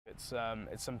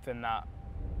It's something that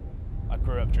I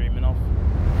grew up dreaming of.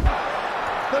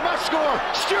 They must score.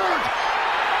 Stewart.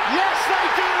 Yes, they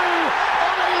do.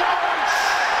 Ollie Lawrence.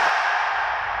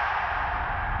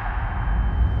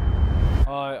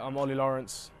 Hi, I'm Ollie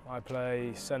Lawrence. I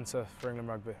play centre for England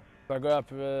Rugby. I grew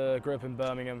up in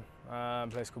Birmingham, a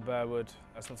place called Bearwood.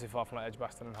 It's not too far from like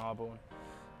Edgbaston and Harborne.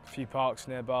 A few parks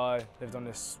nearby. Lived on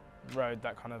this road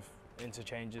that kind of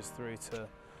interchanges through to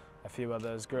a few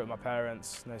others. Grew up with my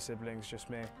parents, no siblings, just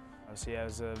me. So yeah, it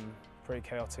was pretty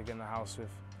chaotic in the house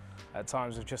at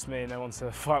times with just me, no one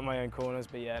to fight my own corners.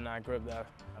 But yeah, no, I grew up there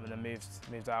and then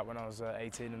moved out when I was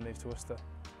 18 and moved to Worcester.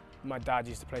 My dad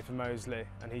used to play for Moseley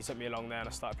and he took me along there and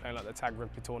I started playing like the tag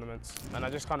rugby tournaments. And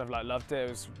I just kind of like loved it. It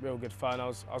was real good fun. I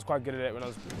was quite good at it when I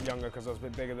was younger because I was a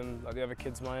bit bigger than like the other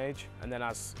kids my age. And then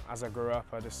as I grew up,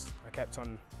 I kept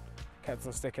on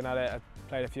sticking at it. I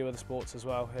played a few other sports as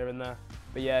well, here and there.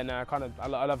 But yeah, no, I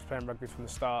loved playing rugby from the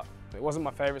start. It wasn't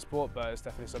my favourite sport, but it's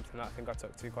definitely something that I think I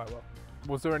took to quite well.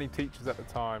 Was there any teachers at the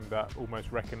time that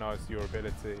almost recognised your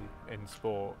ability in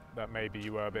sport, that maybe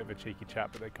you were a bit of a cheeky chap,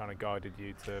 but they kind of guided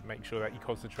you to make sure that you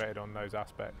concentrated on those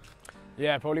aspects?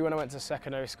 Yeah, probably when I went to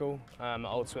secondary school at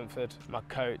Old Swinford. My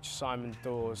coach, Simon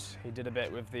Dawes, he did a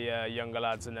bit with the younger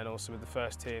lads and then also with the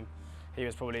first team. He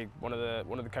was probably one of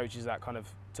the coaches that kind of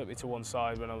took me to one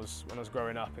side when I was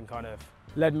growing up and kind of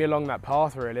led me along that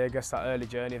path really. I guess that early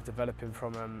journey of developing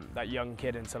from that young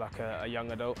kid into like a young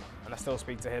adult. And I still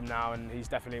speak to him now, and he's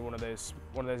definitely one of those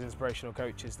inspirational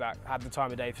coaches that had the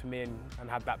time of day for me and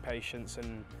had that patience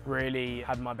and really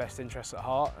had my best interests at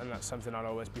heart, and that's something I'll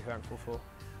always be thankful for.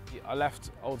 I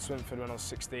left Old Swinford when I was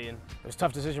 16. It was a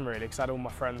tough decision really because I had all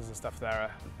my friends and stuff there,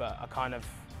 but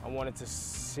I wanted to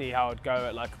see how I'd go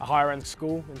at like a higher end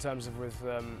school in terms of with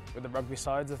the rugby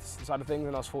side of things,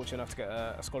 and I was fortunate enough to get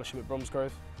a scholarship at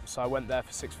Bromsgrove. So I went there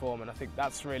for sixth form, and I think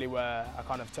that's really where I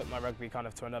kind of took my rugby kind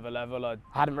of to another level. I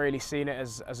hadn't really seen it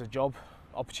as a job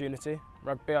opportunity.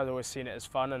 Rugby, I'd always seen it as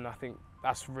fun, and I think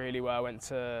that's really where I went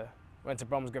to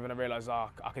Bromsgrove and I realised I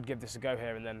could give this a go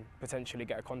here and then potentially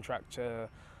get a contract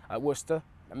at Worcester.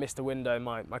 And Mr. Window,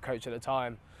 my coach at the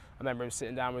time, I remember him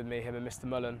sitting down with me, him and Mr.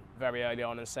 Mullen, very early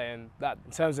on, and saying that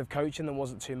in terms of coaching there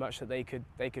wasn't too much that they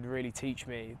could really teach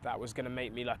me that was going to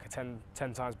make me like a 10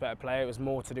 times better player. It was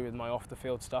more to do with my off the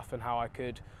field stuff and how I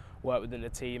could work within the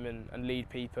team and lead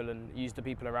people and use the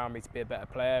people around me to be a better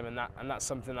player, and that's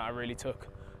something that I really took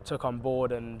on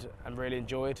board and really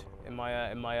enjoyed in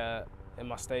my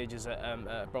stages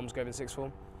at Bromsgrove in sixth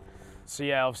form. So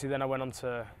yeah, obviously then I went on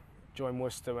to join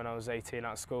Worcester when I was 18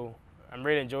 out of school and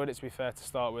really enjoyed it, to be fair, to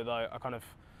start with. I kind of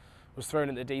was thrown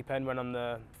at the deep end, went on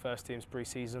the first team's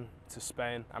pre-season to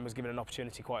Spain and was given an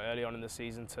opportunity quite early on in the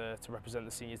season to represent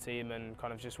the senior team, and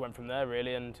kind of just went from there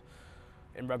really. And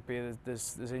in rugby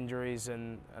there's injuries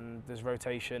and there's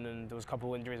rotation, and there was a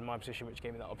couple of injuries in my position which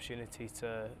gave me that opportunity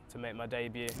to make my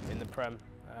debut in the Prem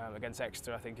against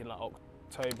Exeter, I think in like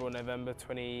October or November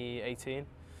 2018.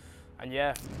 And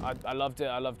yeah, I loved it.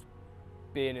 I loved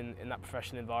being in that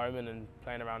professional environment and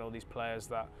playing around all these players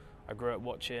that I grew up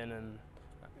watching, and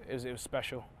it was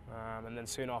special. And then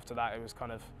soon after that, it was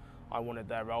kind of, I wanted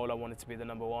their role, I wanted to be the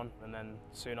number one, and then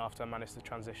soon after I managed to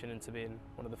transition into being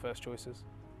one of the first choices.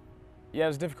 Yeah, it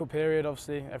was a difficult period,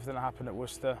 obviously, everything that happened at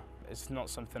Worcester. It's not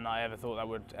something that I ever thought that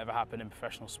would ever happen in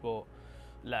professional sport,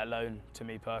 let alone to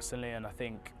me personally, and I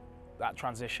think that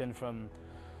transition from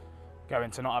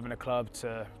going to not having a club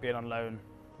to being on loan,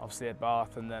 obviously at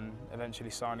Bath, and then eventually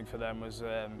signing for them was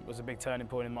a big turning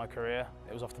point in my career.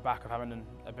 It was off the back of having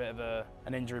a bit of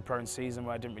an injury-prone season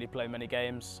where I didn't really play many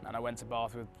games, and I went to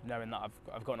Bath with knowing that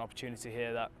I've got an opportunity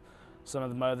here that some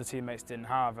of my other teammates didn't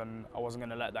have, and I wasn't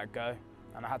going to let that go.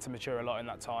 And I had to mature a lot in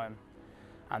that time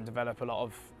and develop a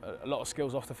lot of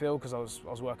skills off the field, because I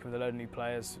was working with a load of new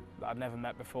players that I'd never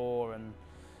met before, and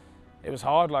it was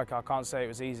hard. Like, I can't say it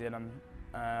was easy,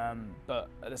 but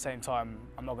at the same time,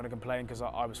 I'm not going to complain because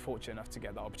I was fortunate enough to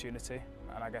get that opportunity.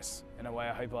 And I guess in a way,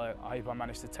 I hope I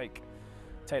managed to take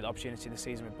the opportunity this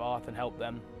season with Bath and help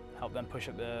them push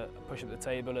up the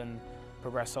table and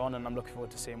progress on. And I'm looking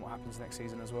forward to seeing what happens next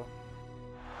season as well.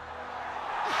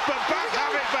 But Bath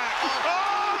have it back.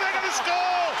 Oh, they're going to score!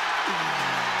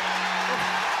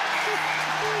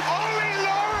 Ollie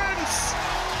Lawrence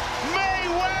may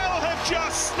well have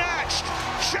just snatched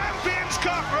Champions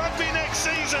Cup rugby next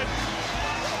season.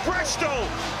 Bristol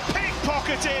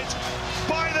pickpocketed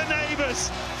by the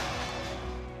neighbours.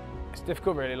 It's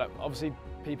difficult really. Like, obviously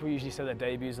people usually say their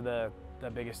debuts are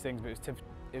their biggest things, but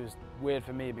it was weird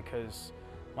for me because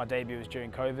my debut was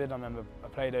during COVID. I remember I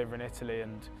played over in Italy,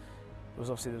 and there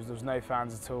was no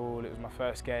fans at all. It was my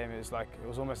first game. It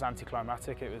was almost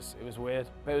anticlimactic. It was weird,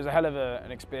 but it was a hell of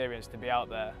an experience to be out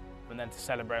there and then to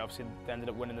celebrate. Obviously, they ended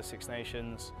up winning the Six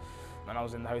Nations, and I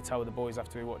was in the hotel with the boys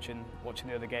after we watching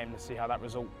the other game to see how that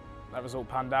result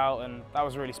panned out, and that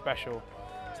was really special.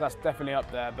 So that's definitely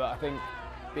up there. But I think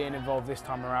being involved this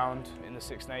time around in the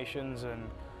Six Nations and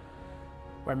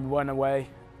when we went away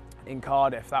in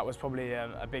Cardiff, that was probably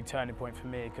a big turning point for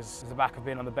me, because the back of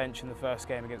being on the bench in the first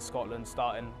game against Scotland,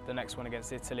 starting the next one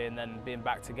against Italy, and then being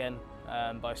backed again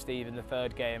by Steve in the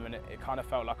third game, and it kind of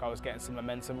felt like I was getting some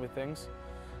momentum with things,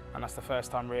 and that's the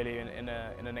first time really in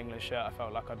an England shirt I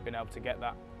felt like I'd been able to get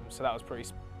that. So that was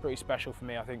pretty special for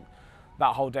me. I think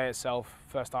that whole day itself,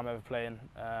 first time ever playing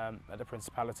at the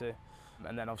Principality,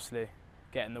 and then obviously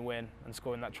getting the win and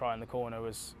scoring that try in the corner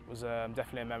was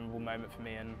definitely a memorable moment for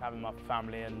me, and having my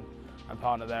family and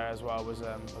partner there as well was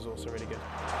also really good.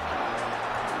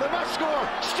 They must score.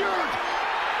 Stewart.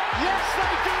 Yes,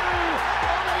 they do.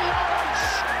 Ollie Lawrence.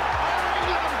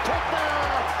 England put their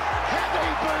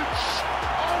heavy boots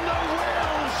on the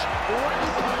wheels.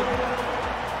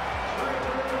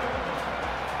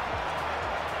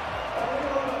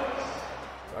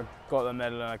 I got the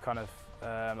medal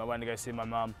and I went to go see my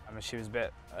mum. I mean, she was a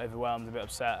bit overwhelmed, a bit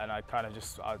upset, and I kind of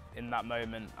in that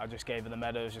moment, I just gave her the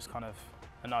medal. It was just kind of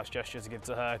a nice gesture to give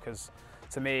to her, because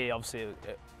to me, obviously,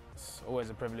 it's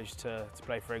always a privilege to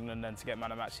play for England, and to get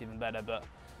man of the match even better. But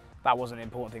that wasn't the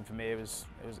important thing for me.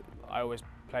 I always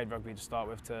played rugby to start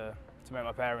with to make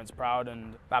my parents proud,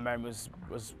 and that moment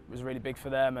was really big for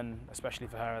them, and especially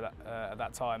for her at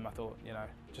that time. I thought, you know,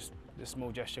 just this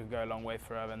small gesture could go a long way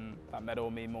for her, and that medal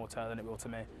will mean more to her than it will to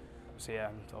me. So yeah,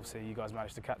 obviously you guys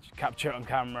managed to capture it on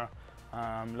camera.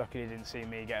 Luckily you didn't see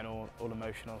me getting all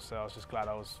emotional, so I was just glad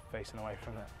I was facing away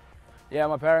from it. Yeah,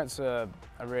 my parents are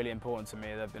really important to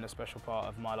me. They've been a special part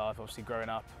of my life. Obviously growing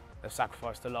up, they've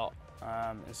sacrificed a lot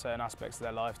in certain aspects of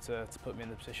their life to put me in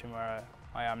the position where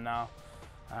I am now,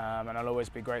 and I'll always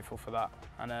be grateful for that.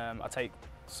 And I take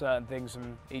certain things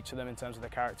from each of them in terms of their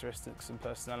characteristics and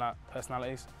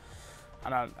personalities.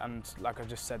 And like I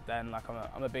just said then, like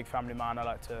I'm a big family man. I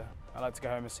like to go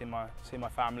home and see my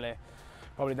family.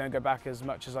 Probably don't go back as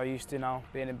much as I used to now,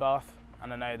 being in Bath.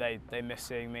 And I know they miss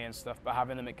seeing me and stuff, but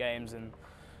having them at games and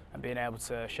being able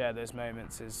to share those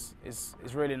moments is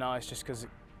really nice, just because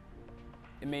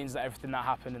it means that everything that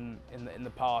happened in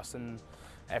the past and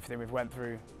everything we've went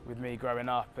through with me growing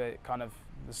up, there's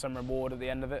some reward at the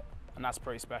end of it, and that's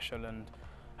pretty special. And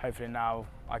hopefully now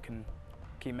I can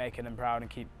keep making them proud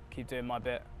and keep doing my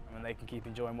bit, and they can keep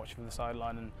enjoying watching from the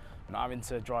sideline and not having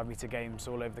to drive me to games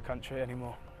all over the country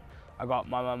anymore. I got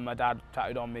my mum and my dad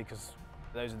tattooed on me because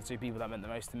those are the two people that meant the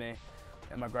most to me.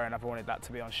 In my growing up, I wanted that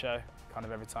to be on show, kind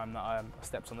of every time that I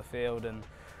stepped on the field. And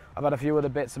I've had a few other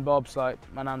bits and bobs, like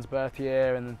my nan's birth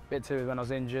year and bit too when I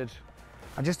was injured.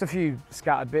 And just a few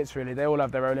scattered bits really. They all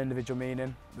have their own individual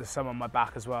meaning. There's some on my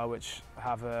back as well, which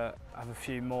have a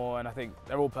few more, and I think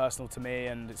they're all personal to me,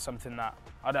 and it's something that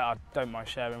I don't mind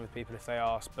sharing with people if they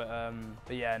ask. But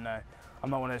yeah, no, I'm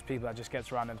not one of those people that just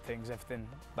gets random things. Everything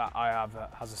that I have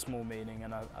has a small meaning,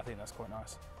 and I think that's quite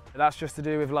nice. That's just to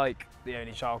do with like the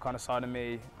only child kind of side of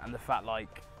me, and the fact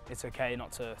like it's okay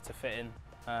not to fit in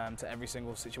to every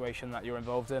single situation that you're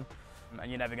involved in. And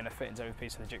you're never going to fit into every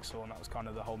piece of the jigsaw, and that was kind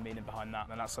of the whole meaning behind that.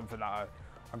 And that's something that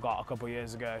I got a couple of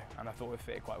years ago, and I thought would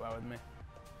fit quite well with me.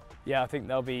 Yeah, I think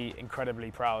they'll be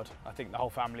incredibly proud. I think the whole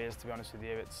family is, to be honest with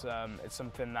you. It's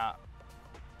something that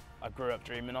I grew up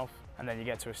dreaming of, and then you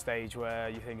get to a stage where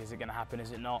you think, is it going to happen,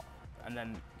 is it not? And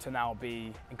then to now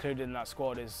be included in that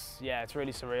squad yeah, it's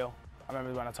really surreal. I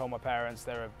remember when I told my parents,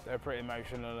 they were pretty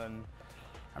emotional and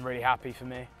really happy for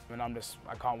me. And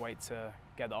I can't wait to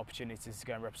get the opportunity to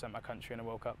go and represent my country in a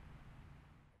World Cup.